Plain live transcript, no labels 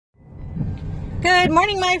Good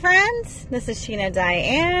morning, my friends. This is Sheena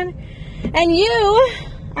Diane, and you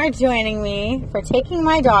are joining me for taking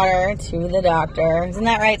my daughter to the doctor. Isn't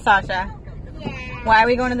that right, Sasha? Yeah. Why are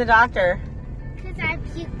we going to the doctor? Because I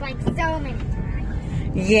puked like so many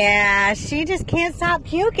times. Yeah, she just can't stop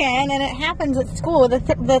puking, and it happens at school. The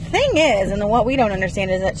thing is, and what we don't understand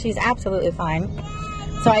is that she's absolutely fine.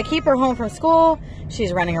 So I keep her home from school.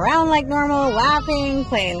 She's running around like normal, laughing,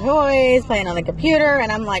 playing toys, playing on the computer,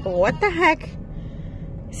 and I'm like, what the heck?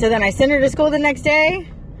 So then I send her to school the next day,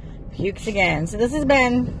 pukes again. So this has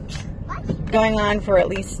been going on for at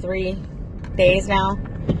least 3 days now,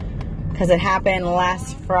 because it happened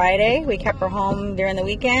last Friday. We kept her home during the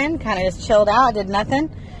weekend, kind of just chilled out, did nothing,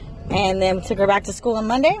 and then took her back to school on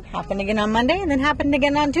Monday. Happened again on Monday, and then happened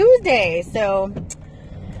again on Tuesday. So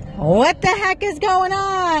what the heck is going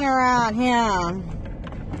on around here?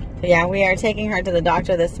 So yeah, we are taking her to the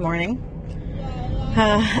doctor this morning.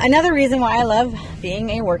 Another reason why I love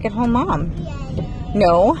being a work-at-home mom.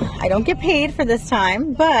 No, I don't get paid for this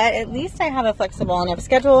time, but at least I have a flexible enough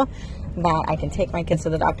schedule that I can take my kids to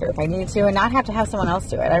the doctor if I need to and not have to have someone else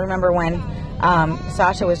do it. I remember when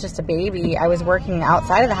Sasha was just a baby, I was working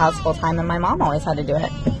outside of the house full time, and my mom always had to do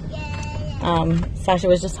it. Sasha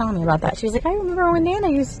was just telling me about that. She was like, I remember when Nana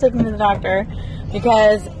used to take me to the doctor,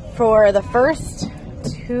 because for the first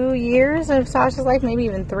 2 years of Sasha's life, maybe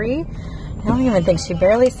even 3, I don't even think she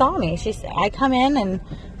barely saw me. I come in and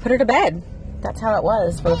put her to bed. That's how it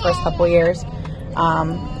was for the first couple of years.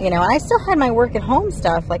 And I still had my work at home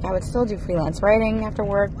stuff. Like, I would still do freelance writing after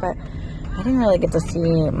work, but I didn't really get to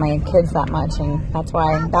see my kids that much. And that's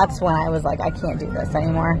when I was like, I can't do this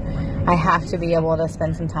anymore. I have to be able to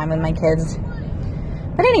spend some time with my kids.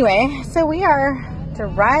 But anyway, so we are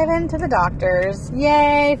driving to the doctor's.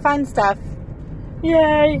 Yay, fun stuff.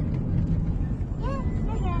 Yay.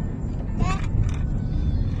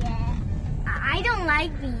 I don't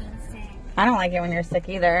like being sick. I don't like it when you're sick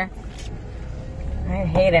either. I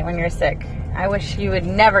hate it when you're sick. I wish you would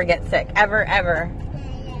never get sick. Ever, ever.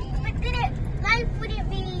 But then life wouldn't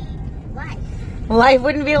be life. Life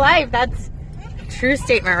wouldn't be life. That's a true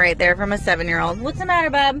statement right there from a 7-year-old. What's the matter,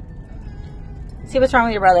 bub? See what's wrong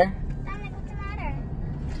with your brother. Dominic, what's the matter?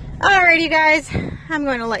 Alright, you guys. I'm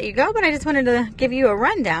going to let you go, but I just wanted to give you a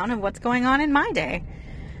rundown of what's going on in my day.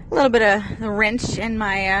 A little bit of the wrench in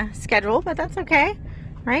my schedule, but that's okay,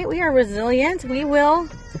 right? We are resilient. We will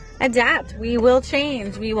adapt. We will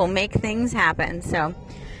change. We will make things happen. So,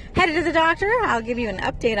 headed to the doctor. I'll give you an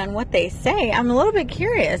update on what they say. I'm a little bit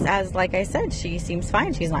curious, as like I said, she seems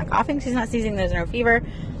fine. She's not coughing. She's not sneezing. There's no fever.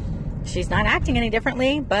 She's not acting any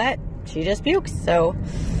differently, but she just pukes. So,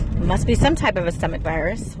 it must be some type of a stomach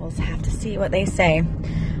virus. We'll have to see what they say.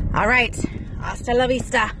 All right. Hasta la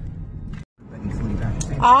vista.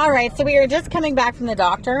 All right, so we are just coming back from the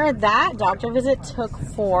doctor. That doctor visit took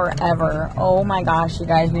forever. Oh my gosh, you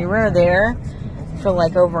guys, we were there for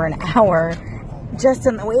like over an hour just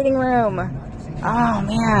in the waiting room. Oh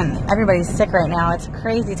man, everybody's sick right now. It's a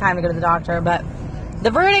crazy time to go to the doctor, but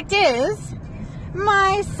the verdict is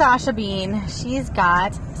my Sasha Bean. She's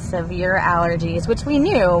got severe allergies, which we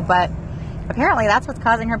knew, but apparently that's what's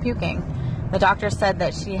causing her puking. The doctor said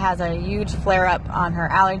that she has a huge flare-up on her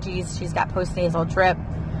allergies. She's got postnasal drip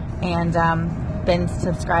and been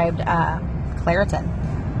prescribed Claritin.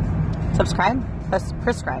 Prescribed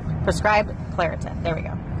Claritin. There we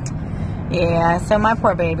go. Yeah, so my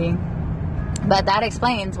poor baby. But that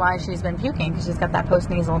explains why she's been puking, because she's got that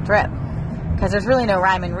postnasal drip. Because there's really no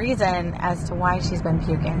rhyme and reason as to why she's been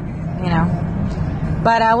puking,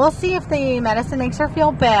 But we'll see if the medicine makes her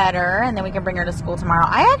feel better, and then we can bring her to school tomorrow.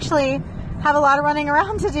 I actually have a lot of running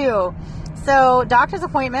around to do. So doctor's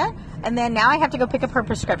appointment, and then now I have to go pick up her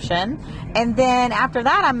prescription, and then after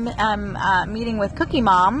that I'm meeting with Cookie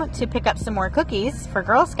Mom to pick up some more cookies for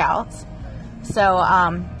Girl Scouts. So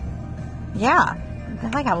yeah,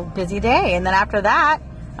 it's like a busy day. And then after that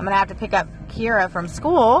I'm gonna have to pick up Kira from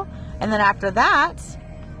school, and then after that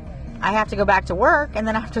I have to go back to work, and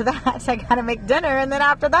then after that I gotta make dinner, and then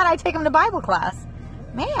after that I take him to Bible class.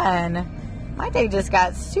 Man, my day just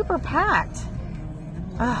got super packed.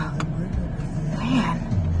 Oh, man.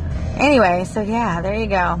 Anyway, so yeah, there you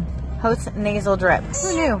go. Post nasal drip.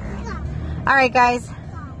 Who knew? All right, guys.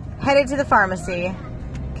 Headed to the pharmacy.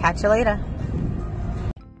 Catch you later.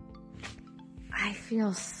 I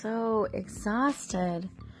feel so exhausted,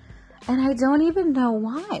 and I don't even know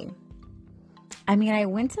why. I mean, I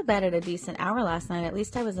went to bed at a decent hour last night. At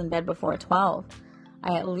least I was in bed before 12.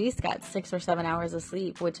 I at least got 6 or 7 hours of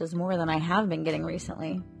sleep, which is more than I have been getting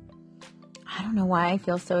recently. I don't know why I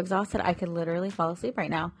feel so exhausted. I could literally fall asleep right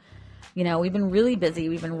now. We've been really busy.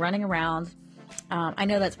 We've been running around. I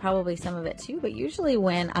know that's probably some of it too, but usually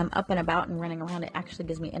when I'm up and about and running around, it actually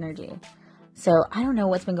gives me energy. So I don't know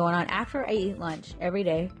what's been going on. After I eat lunch every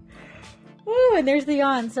day, ooh, and there's the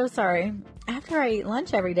yawn, so sorry. After I eat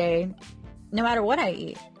lunch every day, no matter what I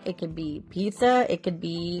eat, it could be pizza, it could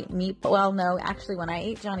be well, no, actually when I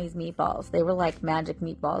ate Johnny's meatballs, they were like magic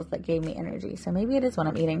meatballs that gave me energy. So maybe it is what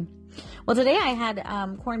I'm eating. Well, today I had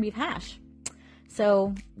corned beef hash.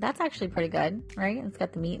 So that's actually pretty good, right? It's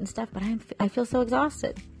got the meat and stuff, but I feel so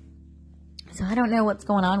exhausted. So I don't know what's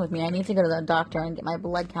going on with me. I need to go to the doctor and get my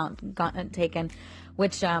blood count taken,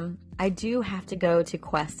 which I do have to go to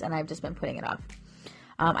Quest, and I've just been putting it off.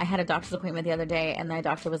 I had a doctor's appointment the other day, and my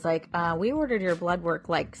doctor was like, we ordered your blood work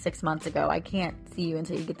like 6 months ago. I can't see you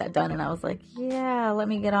until you get that done. And I was like, yeah, let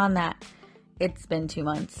me get on that. It's been 2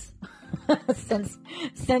 months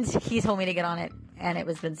since he told me to get on it. And it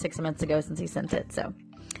was been 6 months ago since he sent it. So,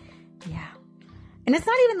 yeah. And it's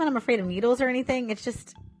not even that I'm afraid of needles or anything. It's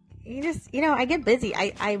just, I get busy.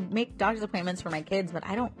 I make doctor's appointments for my kids, but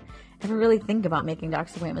I don't ever really think about making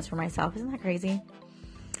doctor's appointments for myself. Isn't that crazy?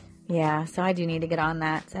 Yeah, so I do need to get on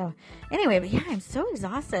that. So, anyway, but yeah, I'm so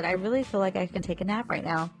exhausted. I really feel like I can take a nap right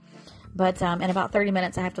now. But in about 30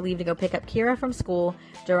 minutes, I have to leave to go pick up Kira from school,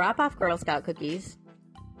 drop off Girl Scout cookies.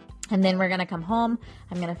 And then we're going to come home.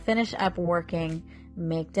 I'm going to finish up working,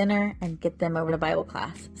 make dinner, and get them over to Bible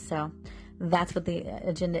class. So that's what the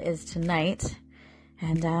agenda is tonight.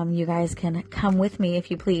 And you guys can come with me if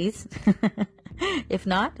you please. If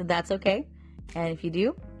not, that's okay. And if you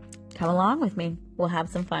do, come along with me. We'll have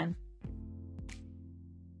some fun.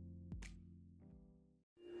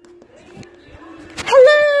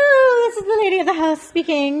 Hello, this is the lady of the house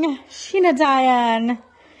speaking, Sheena Diane.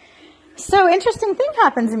 So, interesting thing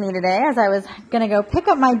happened to me today as I was going to go pick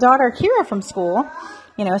up my daughter, Kira, from school.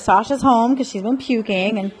 Sasha's home because she's been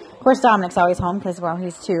puking. And, of course, Dominic's always home because, well,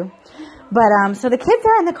 he's 2. But, so the kids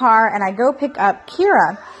are in the car, and I go pick up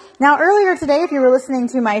Kira. Now, earlier today, if you were listening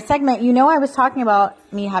to my segment, I was talking about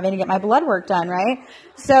me having to get my blood work done, right?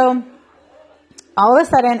 So, all of a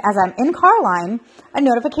sudden, as I'm in car line, a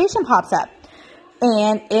notification pops up.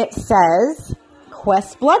 And it says,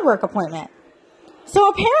 Quest blood work appointment. So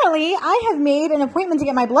apparently I have made an appointment to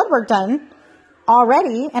get my blood work done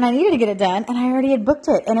already, and I needed to get it done, and I already had booked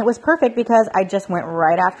it. And it was perfect because I just went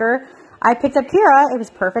right after I picked up Kira. It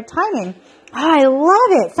was perfect timing. Oh, I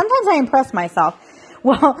love it. Sometimes I impress myself.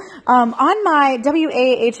 Well, on my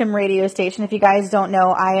WAHM radio station, if you guys don't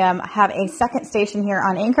know, I have a second station here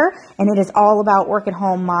on Anchor, and it is all about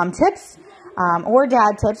work-at-home mom tips. Or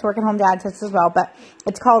dad tips, work-at-home dad tips as well, but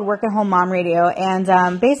it's called Work-at-Home Mom Radio,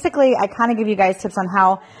 and basically I kind of give you guys tips on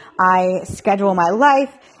how I schedule my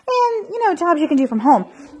life and, jobs you can do from home.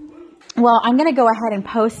 Well, I'm going to go ahead and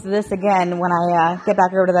post this again when I get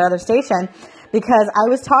back over to that other station, because I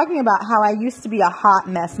was talking about how I used to be a hot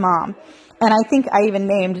mess mom, and I think I even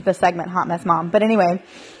named the segment Hot Mess Mom. But anyway,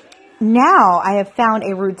 now I have found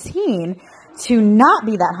a routine to not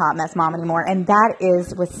be that hot mess mom anymore, and that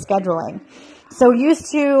is with scheduling. So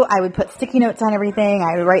used to, I would put sticky notes on everything,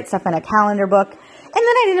 I would write stuff in a calendar book, and then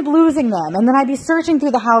I'd end up losing them, and then I'd be searching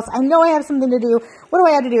through the house, I know I have something to do, what do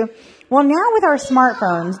I have to do? Well, now with our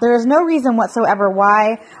smartphones, there is no reason whatsoever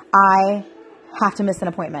why I have to miss an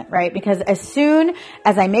appointment, right? Because as soon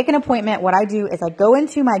as I make an appointment, what I do is I go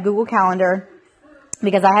into my Google Calendar,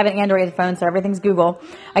 because I have an Android phone, so everything's Google.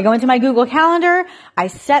 I go into my Google Calendar, I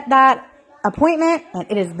set that appointment, and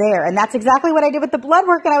it is there. And that's exactly what I did with the blood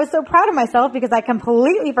work, and I was so proud of myself because I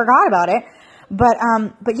completely forgot about it. But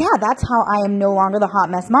yeah, that's how I am no longer the hot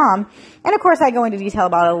mess mom. And of course, I go into detail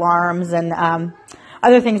about alarms and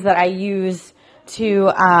other things that I use to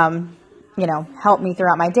help me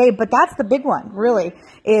throughout my day. But that's the big one, really,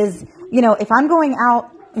 is if I'm going out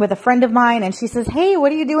with a friend of mine and she says, hey,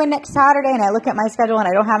 what are you doing next Saturday? And I look at my schedule and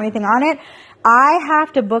I don't have anything on it, I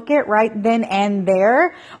have to book it right then and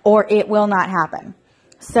there, or it will not happen.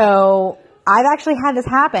 So I've actually had this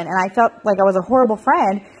happen, and I felt like I was a horrible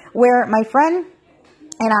friend, where my friend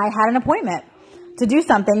and I had an appointment to do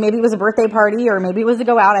something. Maybe it was a birthday party, or maybe it was to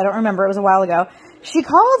go out. I don't remember. It was a while ago. She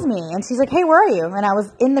calls me and she's like, hey, where are you? And I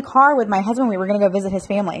was in the car with my husband. We were going to go visit his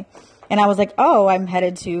family. And I was like, oh, I'm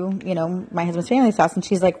headed to, my husband's family's house. And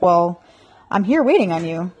she's like, well, I'm here waiting on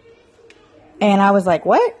you. And I was like,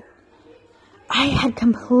 what? I had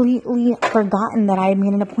completely forgotten that I had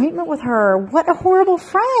made an appointment with her. What a horrible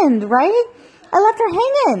friend, right? I left her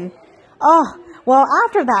hanging. Oh, well,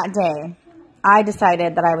 after that day, I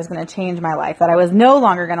decided that I was going to change my life, that I was no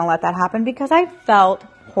longer going to let that happen because I felt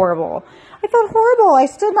horrible. I felt horrible. I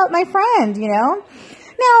stood up my friend,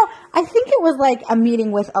 Now, I think it was like a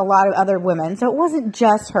meeting with a lot of other women, so it wasn't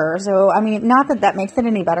just her. So, I mean, not that that makes it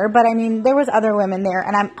any better, but I mean, there was other women there,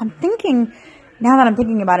 and I'm thinking, now that I'm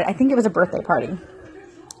thinking about it, I think it was a birthday party.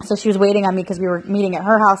 So she was waiting on me because we were meeting at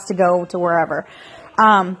her house to go to wherever.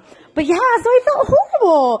 But yeah, so I felt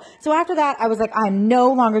horrible. So after that, I was like, I'm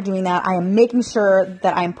no longer doing that. I am making sure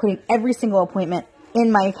that I am putting every single appointment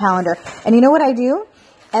in my calendar. And you know what I do?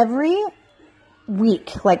 Every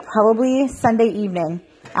week, like probably Sunday evening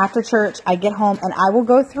after church, I get home and I will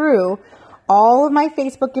go through all of my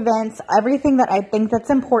Facebook events, everything that I think that's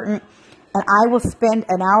important. And I will spend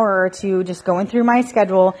an hour or two just going through my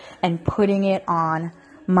schedule and putting it on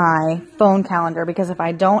my phone calendar, because if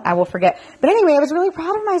I don't, I will forget. But anyway, I was really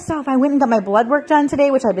proud of myself. I went and got my blood work done today,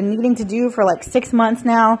 which I've been needing to do for like 6 months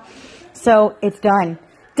now. So it's done.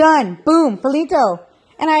 Done. Boom. Felito.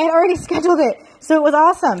 And I had already scheduled it. So it was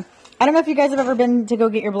awesome. I don't know if you guys have ever been to go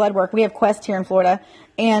get your blood work. We have Quest here in Florida.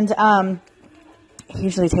 And it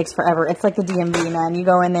usually takes forever. It's like the DMV, man. You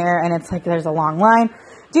go in there and it's like there's a long line.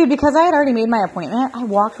 Dude, because I had already made my appointment, I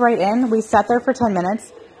walked right in. We sat there for 10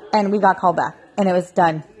 minutes and we got called back. And it was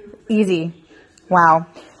done. Easy. Wow.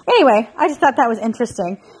 Anyway, I just thought that was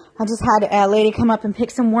interesting. I just had a lady come up and pick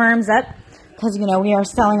some worms up because, you know, we are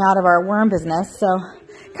selling out of our worm business. So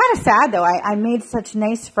kind of sad, though. I made such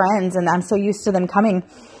nice friends, and I'm so used to them coming,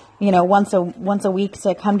 you know, once a week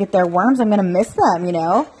to come get their worms. I'm going to miss them, you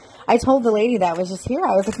know. I told the lady that was just here,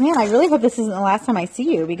 I was like, man, I really hope this isn't the last time I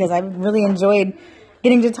see you, because I really enjoyed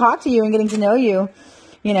getting to talk to you and getting to know you.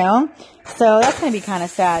 You know, so that's going to be kind of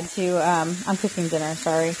sad too. I'm cooking dinner,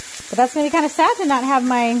 sorry. But that's going to be kind of sad to not have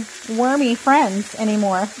my wormy friends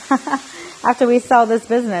anymore after we sell this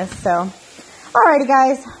business. So, alrighty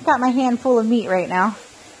guys, got my hand full of meat right now.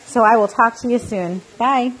 So I will talk to you soon.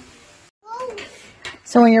 Bye.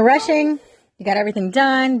 So when you're rushing, you got everything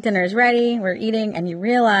done, dinner's ready, we're eating, and you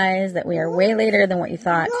realize that we are way later than what you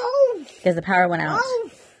thought because the power went out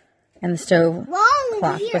and the stove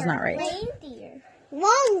clock was not right.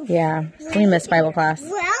 Whoa. Yeah, we missed Bible class.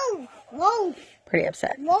 Whoa. Pretty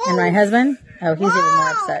upset. And my husband? Oh, he's even more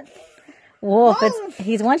upset. Wolf.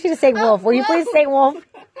 He wants you to say wolf. Will you please say wolf?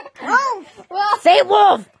 Say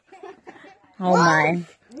wolf. Oh my.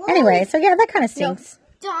 Anyway, so yeah, that kind of stinks.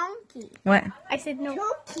 Donkey. What? I said no.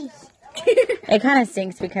 Donkey. It kind of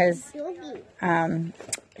stinks because,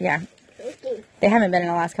 yeah, they haven't been in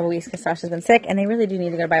the last couple weeks because Sasha's been sick, and they really do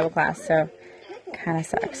need to go to Bible class, so kind of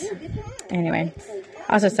sucks. Anyway,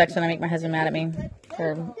 also sucks when I make my husband mad at me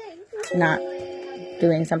for not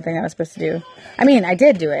doing something I was supposed to do. I mean, I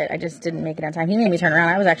did do it. I just didn't make it on time. He made me turn around.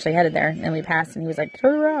 I was actually headed there, and we passed, and he was like,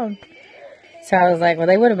 turn around. So I was like, well,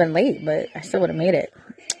 they would have been late, but I still would have made it.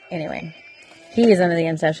 Anyway, he is under the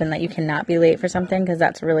impression that you cannot be late for something because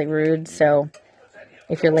that's really rude. So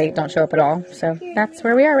if you're late, don't show up at all. So that's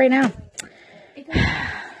where we are right now.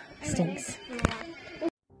 Stinks.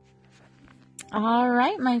 All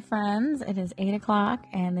right, my friends, it is 8 o'clock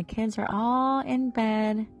and the kids are all in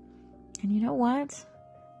bed. And you know what?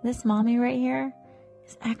 This mommy right here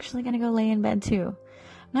is actually going to go lay in bed too.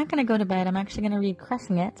 I'm not going to go to bed. I'm actually going to read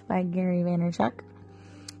Crushing It by Gary Vaynerchuk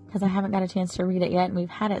because I haven't got a chance to read it yet. And we've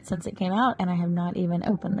had it since it came out and I have not even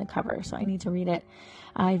opened the cover. So I need to read it.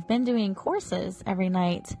 I've been doing courses every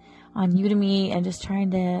night on Udemy and just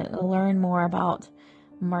trying to learn more about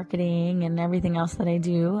marketing and everything else that I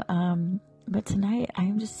do. But tonight I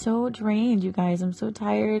am just so drained, you guys. I'm so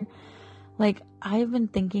tired. Like, I've been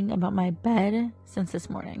thinking about my bed since this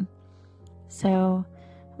morning. So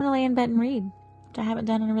I'm going to lay in bed and read, which I haven't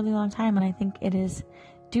done in a really long time. And I think it is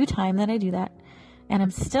due time that I do that. And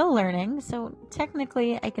I'm still learning. So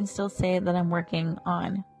technically I can still say that I'm working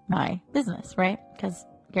on my business, right? Because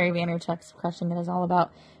Gary Vaynerchuk's Crushing It is all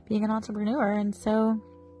about being an entrepreneur. And so,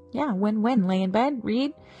 yeah, win-win. Lay in bed,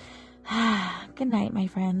 read. Good night, my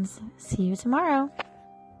friends. See you tomorrow.